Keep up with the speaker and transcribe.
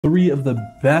Three of the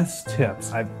best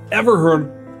tips I've ever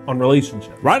heard on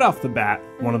relationships. Right off the bat,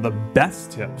 one of the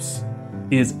best tips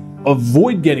is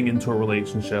avoid getting into a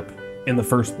relationship in the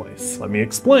first place. Let me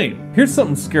explain. Here's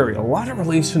something scary. A lot of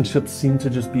relationships seem to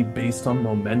just be based on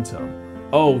momentum.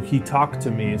 Oh, he talked to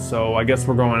me, so I guess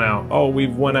we're going out. Oh,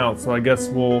 we've went out, so I guess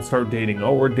we'll start dating.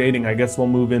 Oh, we're dating, I guess we'll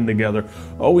move in together.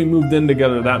 Oh, we moved in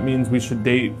together, that means we should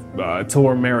date till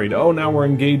we're married. Oh, now we're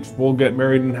engaged, we'll get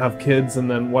married and have kids and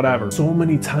then whatever. So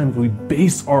many times we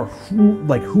base our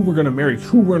who we're gonna marry,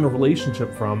 who we're in a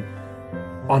relationship from,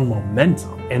 on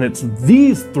momentum. And it's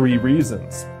these three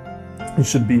reasons you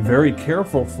should be very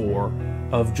careful for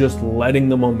of just letting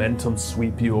the momentum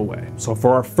sweep you away. So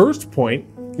for our first point,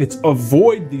 it's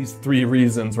avoid these three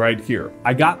reasons right here.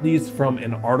 I got these from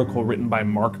an article written by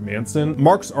Mark Manson.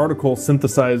 Mark's article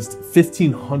synthesized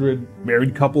 1,500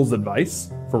 married couples' advice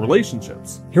for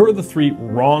relationships. Here are the three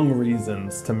wrong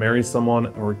reasons to marry someone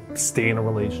or stay in a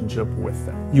relationship with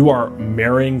them. You are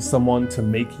marrying someone to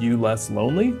make you less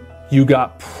lonely. You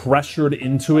got pressured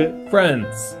into it.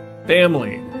 Friends,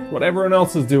 family, what everyone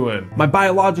else is doing. My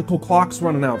biological clock's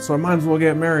running out, so I might as well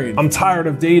get married. I'm tired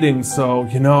of dating, so,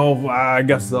 I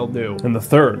guess they'll do. And the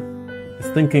third is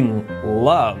thinking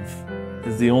love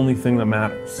is the only thing that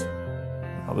matters.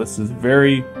 Now, this is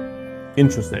very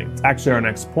interesting. It's actually our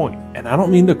next point. And I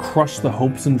don't mean to crush the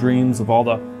hopes and dreams of all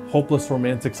the hopeless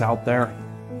romantics out there.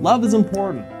 Love is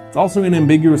important. It's also an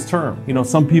ambiguous term.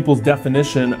 Some people's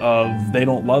definition of they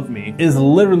don't love me is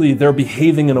literally they're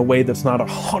behaving in a way that's not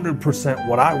 100%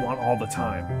 what I want all the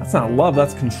time. That's not love,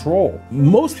 that's control.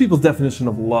 Most people's definition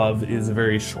of love is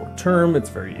very short term, it's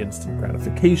very instant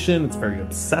gratification, it's very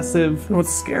obsessive. And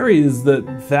what's scary is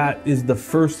that is the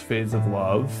first phase of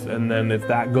love, and then if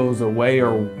that goes away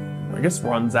or I guess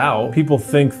runs out, people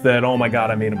think that, oh my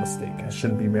God, I made a mistake. I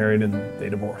shouldn't be married, and they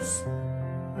divorce.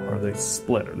 Or they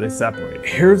split, or they separate.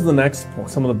 Here's the next point.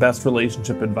 Some of the best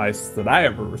relationship advice that I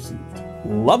ever received.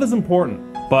 Love is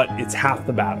important, but it's half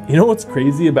the battle. You know what's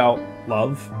crazy about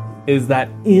love? Is that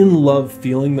in-love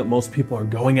feeling that most people are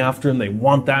going after, and they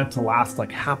want that to last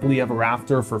like happily ever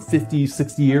after for 50,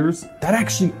 60 years. That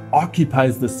actually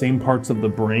occupies the same parts of the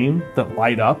brain that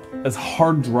light up as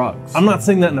hard drugs. I'm not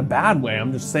saying that in a bad way.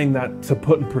 I'm just saying that to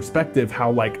put in perspective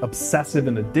how obsessive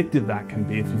and addictive that can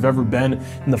be. If you've ever been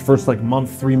in the first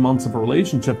month, 3 months of a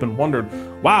relationship and wondered,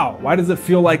 wow, why does it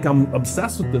feel like I'm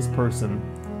obsessed with this person?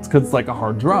 It's because it's like a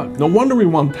hard drug. No wonder we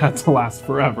want that to last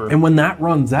forever. And when that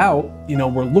runs out,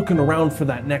 we're looking around for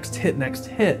that next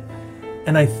hit.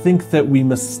 And I think that we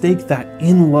mistake that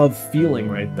in-love feeling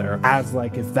right there as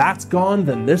if that's gone,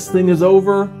 then this thing is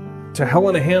over. To hell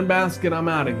in a handbasket, I'm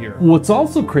out of here. What's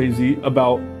also crazy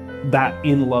about that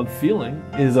in-love feeling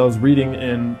is I was reading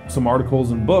in some articles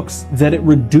and books that it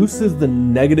reduces the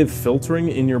negative filtering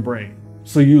in your brain.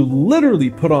 So you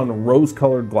literally put on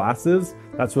rose-colored glasses.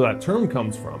 That's where that term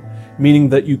comes from, meaning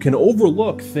that you can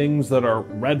overlook things that are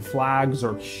red flags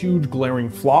or huge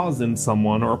glaring flaws in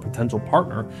someone or a potential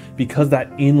partner because that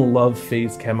in-love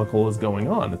phase chemical is going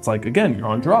on. It's again, you're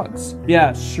on drugs.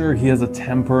 Yeah, sure, he has a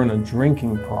temper and a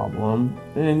drinking problem,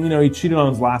 and he cheated on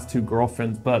his last 2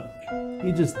 girlfriends, but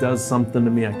he just does something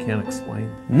to me I can't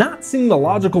explain. Not seeing the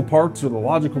logical parts or the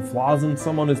logical flaws in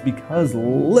someone is because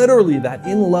literally that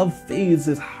in-love phase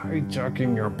is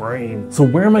hijacking your brain. So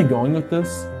where am I going with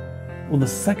this? Well, the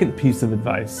second piece of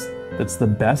advice that's the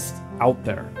best out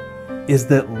there is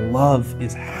that love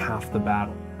is half the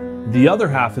battle. The other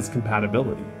half is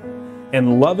compatibility.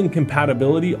 And love and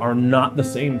compatibility are not the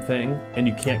same thing, and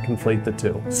you can't conflate the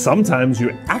two. Sometimes you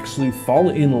actually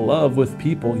fall in love with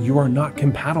people you are not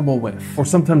compatible with. Or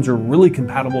sometimes you're really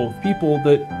compatible with people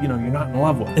that you're not in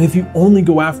love with. And if you only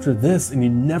go after this and you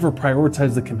never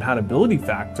prioritize the compatibility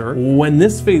factor, when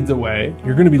this fades away,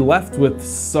 you're gonna be left with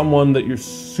someone that you're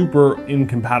super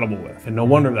incompatible with. And no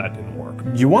wonder that didn't work.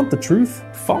 You want the truth?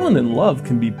 Falling in love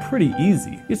can be pretty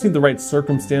easy. You just need the right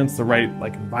circumstance, the right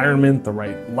environment, the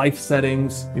right life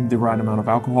settings, maybe the right amount of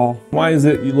alcohol. Why is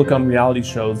it you look on reality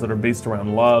shows that are based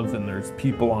around love and there's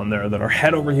people on there that are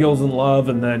head over heels in love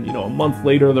and then, a month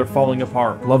later they're falling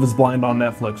apart. Love is Blind on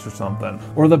Netflix or something.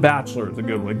 Or The Bachelor is a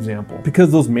good example.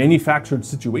 Because those manufactured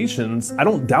situations, I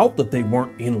don't doubt that they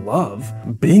weren't in love.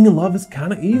 Being in love is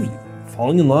kind of easy.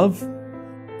 Falling in love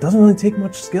doesn't really take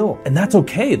much skill. And that's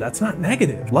okay, that's not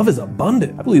negative. Love is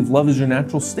abundant. I believe love is your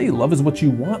natural state. Love is what you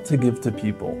want to give to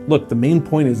people. Look, the main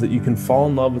point is that you can fall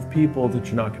in love with people that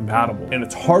you're not compatible. And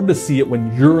it's hard to see it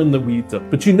when you're in the weeds of,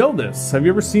 but you know this. Have you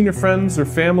ever seen your friends or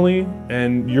family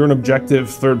and you're an objective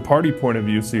third party point of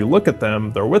view, so you look at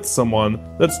them, they're with someone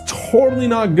that's totally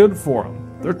not good for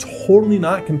them. they're totally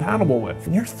not compatible with.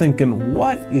 And you're thinking,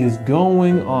 what is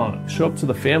going on? Show up to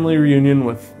the family reunion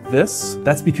with this.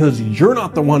 That's because you're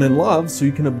not the one in love, so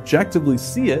you can objectively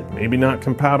see it. Maybe not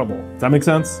compatible. Does that make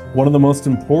sense? One of the most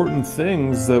important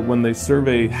things that when they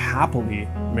survey happily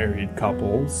married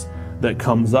couples that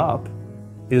comes up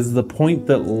is the point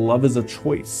that love is a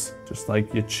choice. Just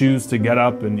like you choose to get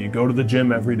up and you go to the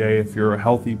gym every day if you're a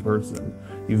healthy person.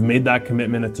 You've made that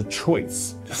commitment, it's a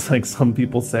choice. Just like some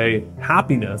people say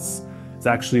happiness is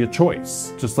actually a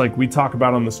choice. Just like we talk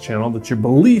about on this channel that your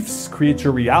beliefs create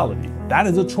your reality. That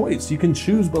is a choice. You can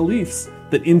choose beliefs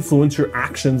that influence your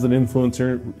actions, that influence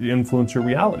your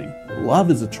reality.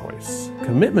 Love is a choice.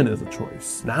 Commitment is a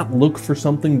choice. Not look for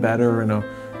something better in a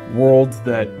world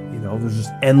that, there's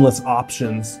just endless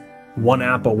options one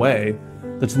app away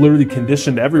that's literally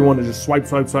conditioned everyone to just swipe,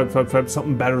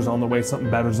 something better's on the way, something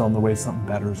better's on the way, something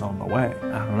better's on the way.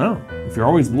 I don't know. If you're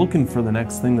always looking for the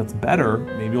next thing that's better,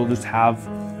 maybe you'll just have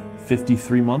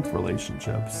 53-month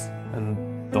relationships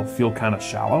and they'll feel kind of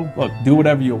shallow. Look, do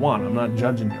whatever you want. I'm not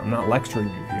judging you. I'm not lecturing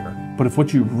you here. But if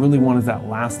what you really want is that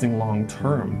lasting long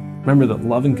term, remember that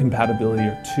love and compatibility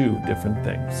are two different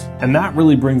things. And that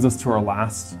really brings us to our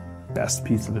last best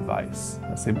piece of advice.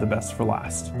 I saved the best for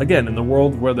last. Again, in the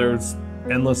world where there's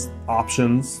endless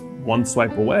options, one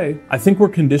swipe away, I think we're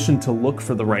conditioned to look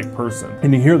for the right person.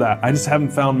 And you hear that, I just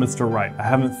haven't found Mr. Right. I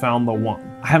haven't found the one.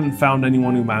 I haven't found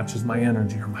anyone who matches my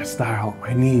energy or my style, or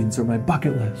my needs, or my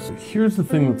bucket list. So here's the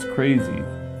thing that's crazy.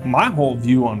 My whole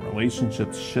view on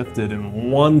relationships shifted in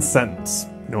one sentence.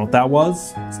 You know what that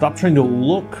was? Stop trying to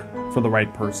look for the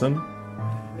right person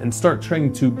and start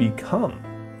trying to become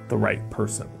the right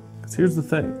person. Because here's the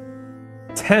thing.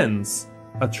 10s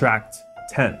attract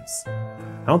 10s.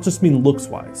 I don't just mean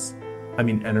looks-wise. I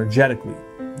mean energetically,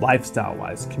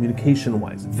 lifestyle-wise,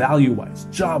 communication-wise, value-wise,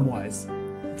 job-wise,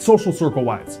 social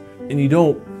circle-wise. And you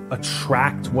don't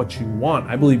attract what you want.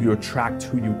 I believe you attract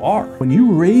who you are. When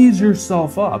you raise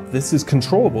yourself up, this is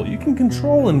controllable. You can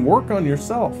control and work on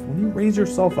yourself. When you raise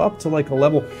yourself up to like a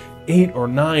level 8 or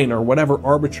 9 or whatever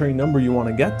arbitrary number you want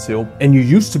to get to, and you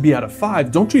used to be at a 5,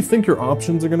 don't you think your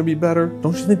options are going to be better?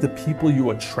 Don't you think the people you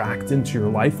attract into your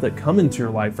life, that come into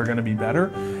your life, are going to be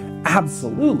better?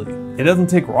 Absolutely. It doesn't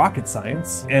take rocket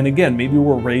science. And again, maybe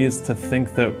we're raised to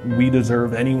think that we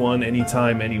deserve anyone,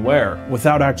 anytime, anywhere,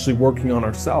 without actually working on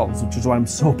ourselves, which is why I'm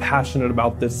so passionate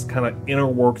about this kind of inner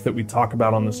work that we talk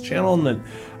about on this channel and that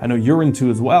I know you're into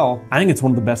as well. I think it's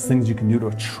one of the best things you can do to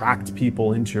attract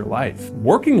people into your life.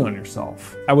 Working on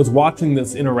yourself. I was watching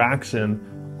this interaction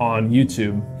on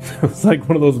YouTube. It was like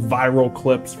one of those viral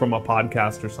clips from a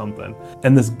podcast or something.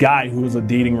 And this guy who was a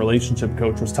dating relationship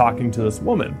coach was talking to this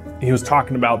woman. He was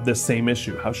talking about this same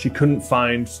issue, how she couldn't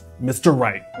find Mr.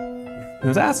 Right. He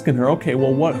was asking her, okay,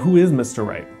 well, who is Mr.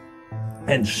 Right?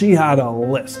 And she had a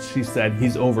list. She said,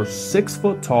 he's over 6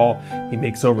 foot tall. He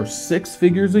makes over 6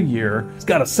 figures a year. He's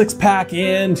got a 6-pack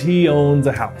and he owns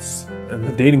a house. And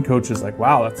the dating coach is like,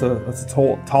 wow, that's a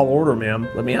tall order, ma'am.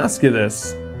 Let me ask you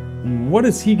this. What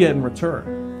does he get in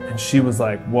return? And she was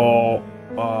like, well,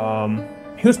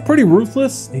 he was pretty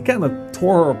ruthless. He kind of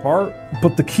tore her apart.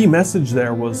 But the key message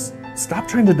there was, stop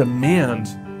trying to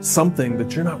demand something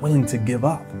that you're not willing to give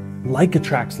up. Like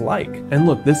attracts like. And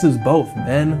look, this is both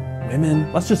men,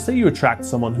 women. Let's just say you attract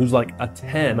someone who's like a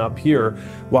 10 up here,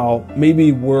 while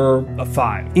maybe we're a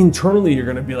 5. Internally, you're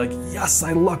gonna be like, yes,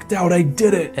 I lucked out, I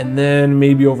did it. And then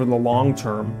maybe over the long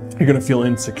term, you're gonna feel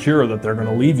insecure that they're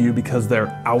gonna leave you because they're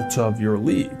out of your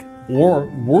league. Or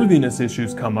worthiness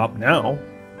issues come up now,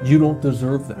 you don't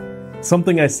deserve them.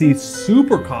 Something I see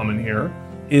super common here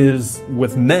is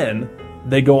with men,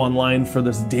 they go online for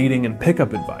this dating and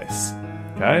pickup advice.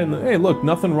 Okay, and hey, look,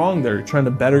 nothing wrong there. You're trying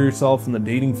to better yourself in the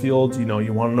dating field. You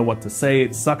want to know what to say.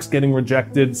 It sucks getting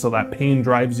rejected, so that pain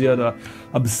drives you to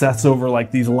obsess over like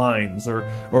these lines or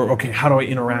okay, how do I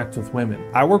interact with women?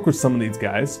 I work with some of these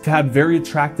guys who've had very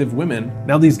attractive women.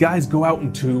 Now these guys go out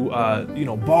into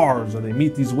bars, or they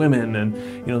meet these women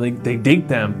and they date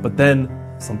them, but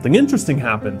then something interesting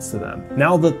happens to them.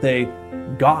 Now that they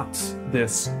got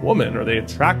this woman, or they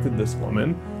attracted this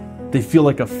woman, they feel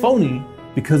like a phony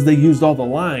because they used all the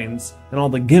lines and all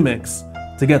the gimmicks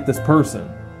to get this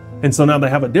person. And so now they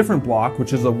have a different block,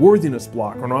 which is a worthiness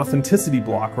block, or an authenticity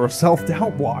block, or a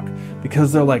self-doubt block,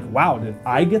 because they're like, wow, did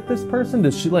I get this person?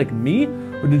 Did she like me?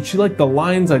 Or did she like the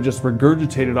lines I just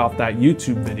regurgitated off that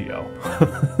YouTube video?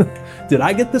 Did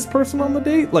I get this person on the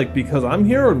date? Like, because I'm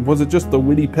here? Or was it just the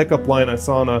witty pickup line I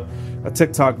saw in a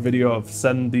TikTok video of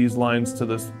send these lines to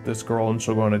this girl and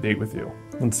she'll go on a date with you?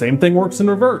 And same thing works in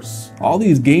reverse. All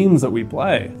these games that we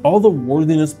play, all the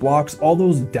worthiness blocks, all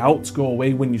those doubts go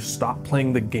away when you stop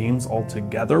playing the games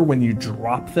altogether, when you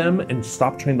drop them and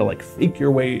stop trying to like fake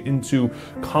your way into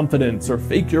confidence or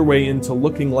fake your way into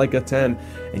looking like a 10,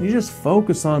 and you just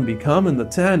focus on becoming the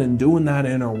 10 and doing that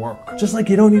inner work. Just like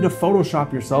you don't need to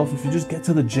Photoshop yourself if you just get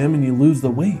to the gym and you lose the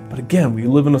weight. But again, we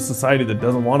live in a society that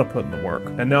doesn't want to put in the work.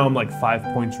 And now I'm like 5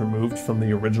 points removed from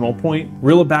the original point.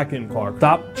 Reel it back in, Clark.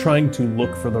 Stop trying to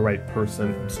look for the right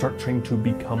person and start trying to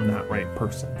become that right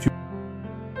person.